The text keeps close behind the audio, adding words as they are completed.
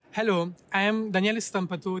Hello, I am Daniele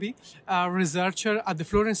Stampatori, a researcher at the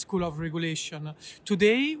Florence School of Regulation.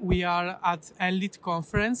 Today we are at ENLIT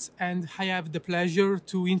conference and I have the pleasure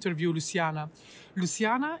to interview Luciana.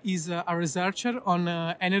 Luciana is a researcher on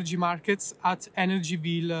energy markets at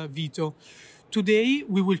Energyville Vito. Today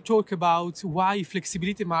we will talk about why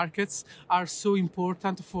flexibility markets are so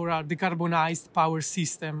important for a decarbonized power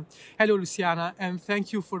system. Hello Luciana, and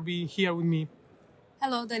thank you for being here with me.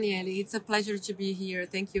 Hello, Daniele. It's a pleasure to be here.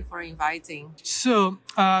 Thank you for inviting. So,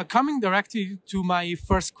 coming directly to my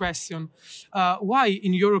first question, why,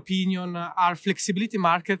 in your opinion, are flexibility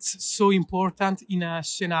markets so important in a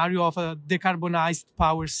scenario of a decarbonized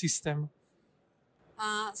power system?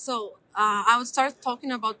 I would start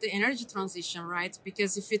talking about the energy transition, right?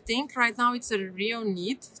 Because if you think right now, it's a real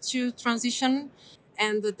need to transition,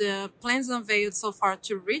 and the plans unveiled so far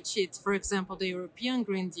to reach it, for example, the European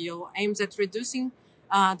Green Deal aims at reducing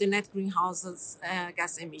the net greenhouse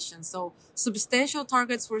gas emissions. So substantial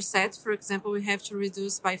targets were set. For example, we have to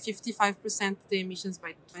reduce by 55% the emissions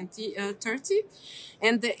by 2030.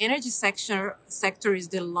 And the energy sector is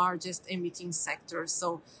the largest emitting sector.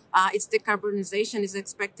 So its decarbonization is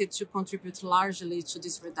expected to contribute largely to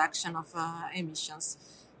this reduction of emissions.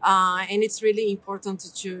 And it's really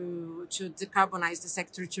important to decarbonize the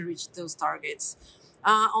sector to reach those targets.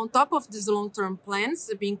 On top of these long-term plans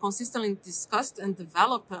being consistently discussed and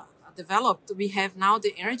developed, we have now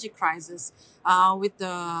the energy crisis with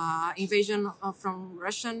the invasion from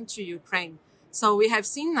Russia to Ukraine. So we have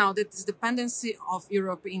seen now that this dependency of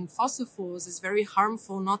Europe in fossil fuels is very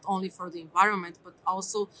harmful, not only for the environment, but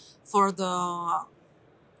also for the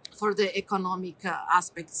economic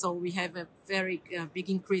aspect. So we have a very big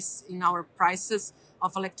increase in our prices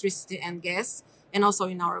of electricity and gas, and also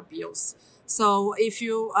in our bills. So if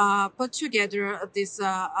you put together this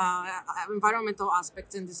environmental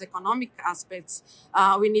aspects and these economic aspects,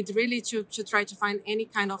 we need really to try to find any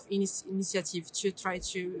kind of initiative to try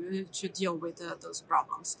to deal with those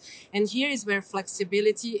problems. And here is where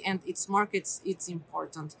flexibility and its markets, it's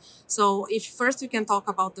important. So if first we can talk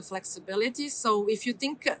about the flexibility. So if you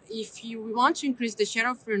think, we want to increase the share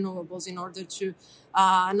of renewables in order to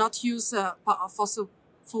not use fossil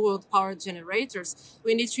fuel power generators,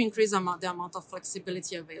 we need to increase the amount of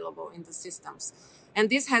flexibility available in the systems. And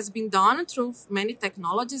this has been done through many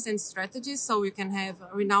technologies and strategies. So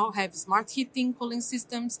we now have smart heating, cooling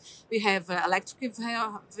systems. We have electric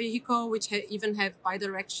vehicle, which even have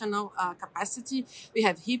bidirectional capacity. We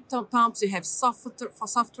have heat pumps. We have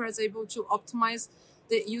software is able to optimize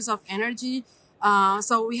the use of energy.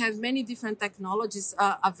 So we have many different technologies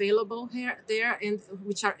available there, and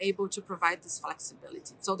which are able to provide this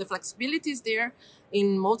flexibility. So the flexibility is there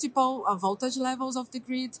in multiple voltage levels of the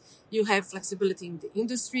grid. You have flexibility in the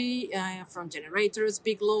industry from generators,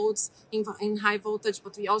 big loads in high voltage,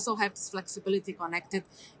 but we also have this flexibility connected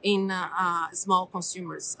in small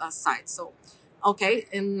consumers' side. So, okay,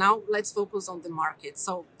 and now let's focus on the market.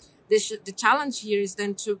 So the challenge here is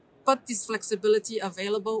then to put this flexibility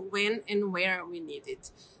available when and where we need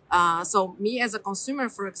it. So me as a consumer,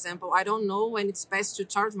 for example, I don't know when it's best to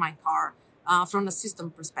charge my car from a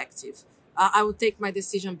system perspective. I would take my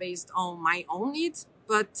decision based on my own needs,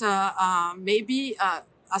 but maybe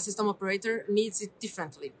a system operator needs it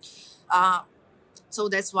differently. So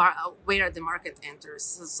that's where the market enters.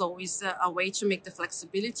 So it's a way to make the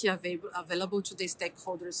flexibility available to the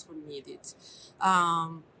stakeholders who need it.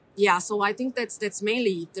 So I think that's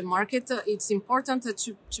mainly the market. It's important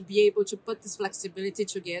to be able to put this flexibility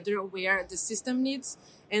together where the system needs,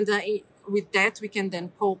 and with that we can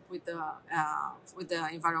then cope with the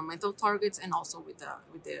environmental targets and also with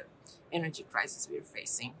the energy crisis we're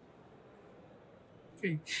facing.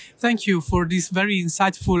 Okay. Thank you for this very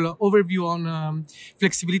insightful overview on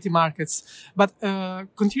flexibility markets. But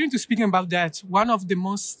continuing to speak about that, one of the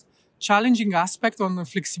most challenging aspects on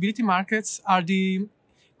flexibility markets are the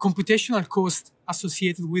computational cost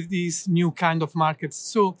associated with these new kind of markets.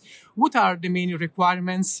 So what are the main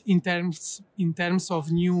requirements in terms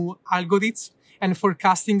of new algorithms and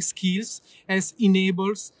forecasting skills as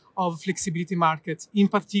enablers of flexibility markets, in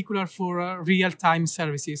particular for real-time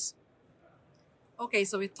services? Okay,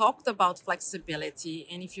 so we talked about flexibility,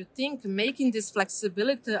 and if you think making this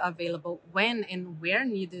flexibility available when and where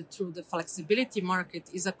needed through the flexibility market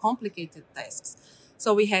is a complicated task.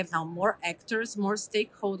 So we have now more actors, more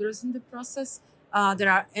stakeholders in the process. There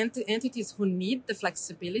are entities who need the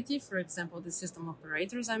flexibility, for example, the system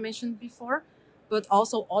operators I mentioned before, but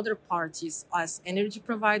also other parties as energy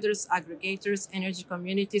providers, aggregators, energy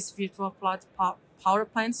communities, virtual power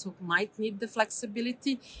plants who might need the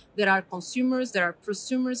flexibility. There are consumers, there are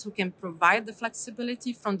prosumers who can provide the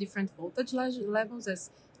flexibility from different voltage levels, as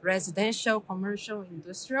residential, commercial,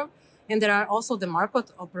 industrial. And there are also the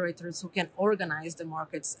market operators who can organize the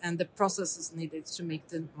markets and the processes needed to make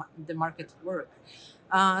the market work.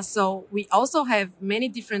 So we also have many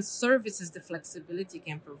different services the flexibility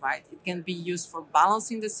can provide. It can be used for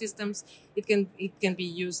balancing the systems. It can be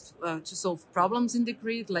used to solve problems in the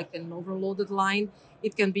grid, like an overloaded line.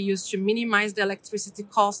 It can be used to minimize the electricity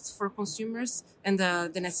costs for consumers and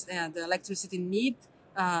the electricity need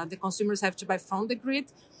the consumers have to buy from the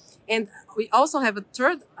grid. And we also have a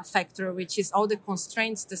third factor, which is all the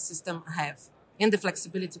constraints the system have and the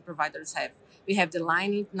flexibility providers have. We have the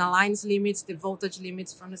lines limits, the voltage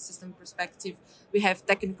limits from the system perspective. We have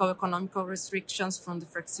technical economical restrictions from the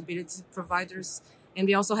flexibility providers. And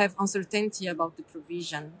we also have uncertainty about the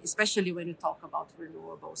provision, especially when you talk about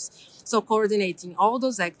renewables. So coordinating all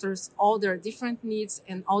those actors, all their different needs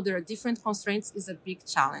and all their different constraints is a big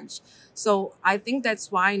challenge. So I think that's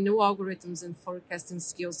why new algorithms and forecasting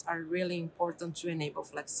skills are really important to enable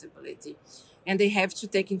flexibility. And they have to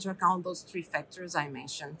take into account those three factors I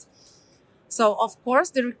mentioned. So, of course,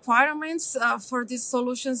 the requirements for these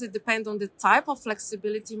solutions, it depend on the type of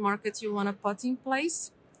flexibility market you want to put in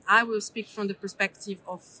place. I will speak from the perspective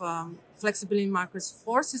of flexibility markets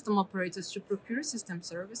for system operators to procure system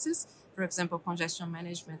services, for example, congestion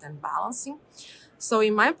management and balancing. So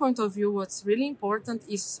in my point of view, what's really important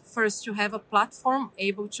is first to have a platform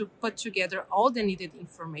able to put together all the needed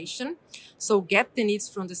information. So get the needs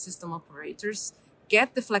from the system operators,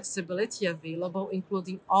 get the flexibility available,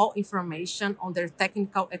 including all information on their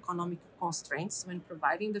technical economic constraints when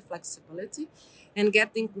providing the flexibility, and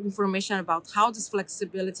get the information about how this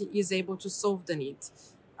flexibility is able to solve the need.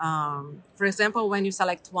 For example, when you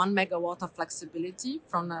select 1 megawatt of flexibility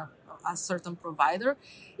from a certain provider,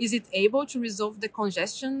 is it able to resolve the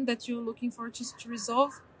congestion that you're looking for to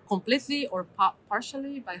resolve completely or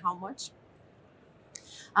partially, by how much?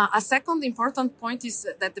 A second important point is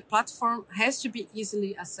that the platform has to be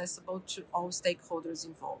easily accessible to all stakeholders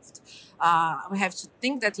involved. We have to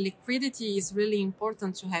think that liquidity is really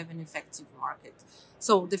important to have an effective market.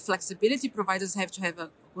 So the flexibility providers have to have a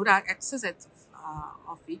good access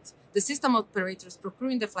of it. The system operators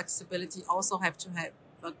procuring the flexibility also have to have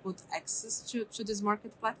a good access to this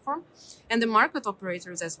market platform. And the market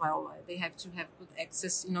operators as well, they have to have good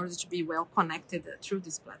access in order to be well connected through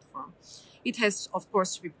this platform. It has, of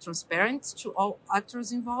course, to be transparent to all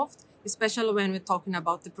actors involved, especially when we're talking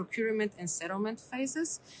about the procurement and settlement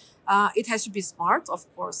phases. It has to be smart,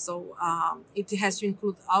 of course, so it has to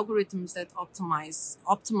include algorithms that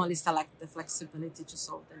optimally select the flexibility to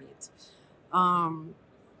solve the need.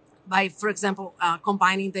 By, for example,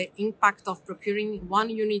 combining the impact of procuring 1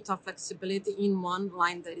 unit of flexibility in one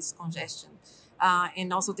line that is congestion,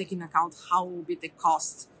 and also taking account how will be the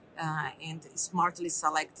cost and smartly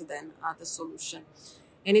select then the solution.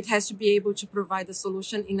 And it has to be able to provide the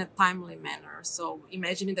solution in a timely manner. So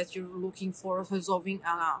imagining that you're looking for resolving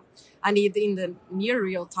a need in the near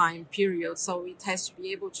real time period. So it has to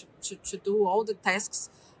be able to do all the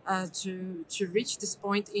tasks to reach this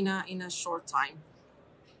point in a short time.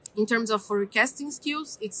 In terms of forecasting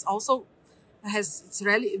skills, it's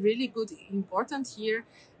really good, important here.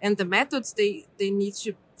 And the methods they need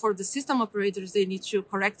to, for the system operators, they need to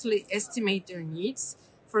correctly estimate their needs.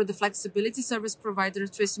 For the flexibility service provider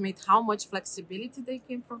to estimate how much flexibility they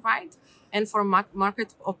can provide. And for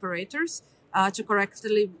market operators to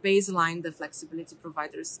correctly baseline the flexibility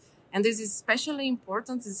providers. And this is especially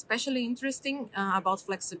important, especially interesting about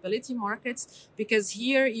flexibility markets, because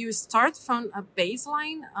here you start from a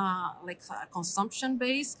baseline, like a consumption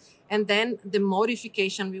base, and then the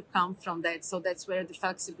modification will come from that. So that's where the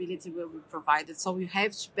flexibility will be provided. So you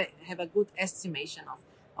have to have a good estimation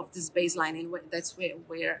of this baseline, and that's where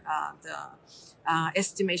the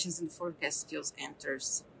estimations and forecast skills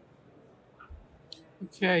enters.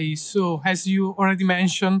 Okay, so as you already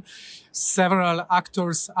mentioned, several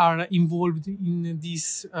actors are involved in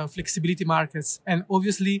these flexibility markets. And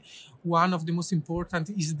obviously, one of the most important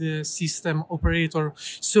is the system operator.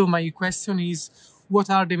 So my question is, what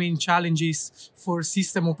are the main challenges for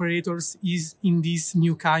system operators in these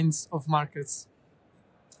new kinds of markets?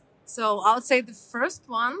 So I would say the first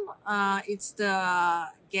one, it's the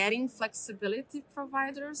getting flexibility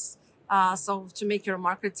providers. So to make your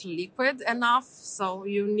market liquid enough, so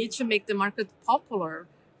you need to make the market popular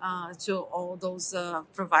to all those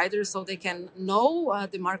providers, so they can know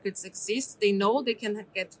the markets exist. They know they can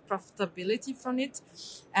get profitability from it,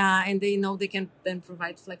 and they know they can then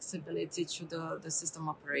provide flexibility to the system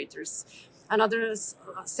operators. Another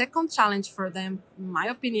second challenge for them, in my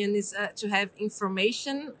opinion, is to have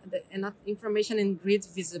information, enough information and grid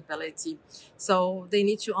visibility. So they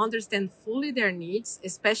need to understand fully their needs,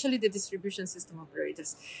 especially the distribution system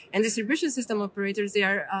operators. And distribution system operators, they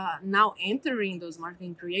are now entering those markets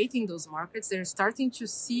and creating those markets. They're starting to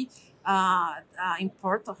see how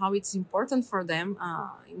it's important for them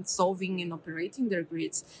in solving and operating their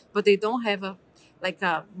grids, but they don't have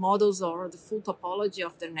models or the full topology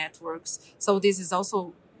of their networks. So this is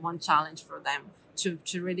also one challenge for them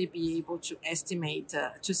to really be able to estimate,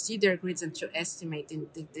 to see their grids and to estimate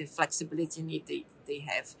the flexibility need they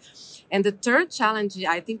have. And the third challenge,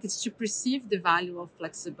 I think, is to perceive the value of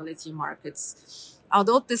flexibility markets.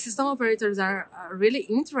 Although the system operators are really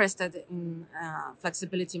interested in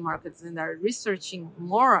flexibility markets and are researching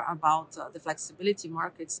more about the flexibility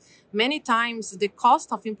markets, many times the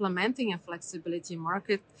cost of implementing a flexibility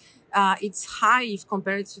market it's high if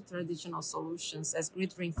compared to traditional solutions as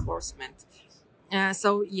grid reinforcement.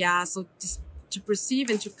 So to perceive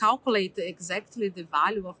and to calculate exactly the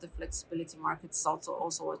value of the flexibility market is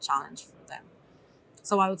also a challenge for them.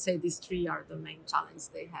 So I would say these three are the main challenges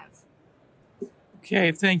they have.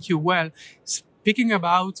 Okay, thank you. Well, speaking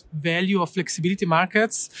about value of flexibility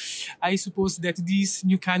markets, I suppose that these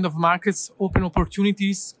new kind of markets open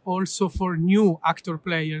opportunities also for new actor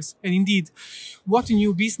players. And indeed, what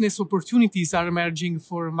new business opportunities are emerging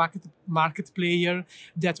for market player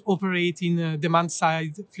that operate in demand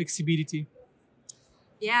side flexibility?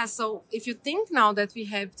 Yeah, so if you think now that we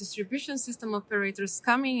have distribution system operators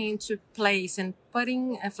coming into place and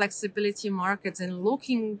putting flexibility markets and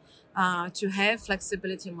looking to have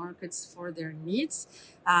flexibility markets for their needs,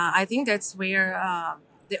 I think that's where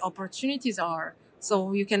the opportunities are.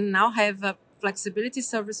 So you can now have flexibility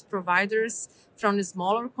service providers from the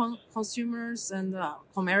smaller consumers and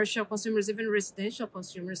commercial consumers, even residential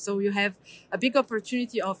consumers. So you have a big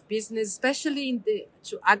opportunity of business, especially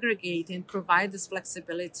to aggregate and provide this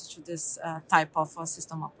flexibility to this type of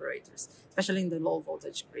system operators, especially in the low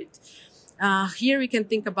voltage grid. Here we can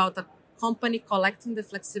think about a company collecting the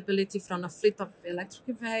flexibility from a fleet of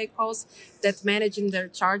electric vehicles that managing their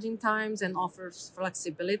charging times and offers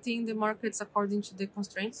flexibility in the markets according to the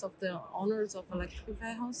constraints of the owners of electric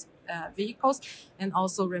vehicles and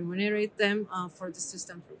also remunerate them for the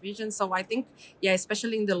system provision. So I think,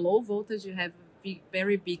 especially in the low voltage, you have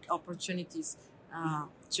very big opportunities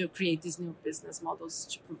to create these new business models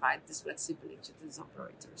to provide this flexibility to these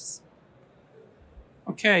operators.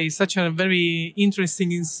 Okay, such a very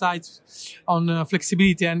interesting insight on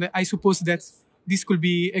flexibility. And I suppose that this could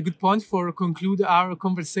be a good point for conclude our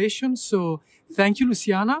conversation. So thank you,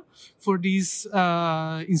 Luciana, for this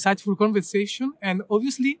insightful conversation. And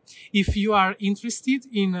obviously, if you are interested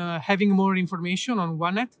in having more information on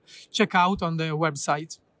OneNet, check out on the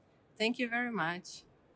website. Thank you very much.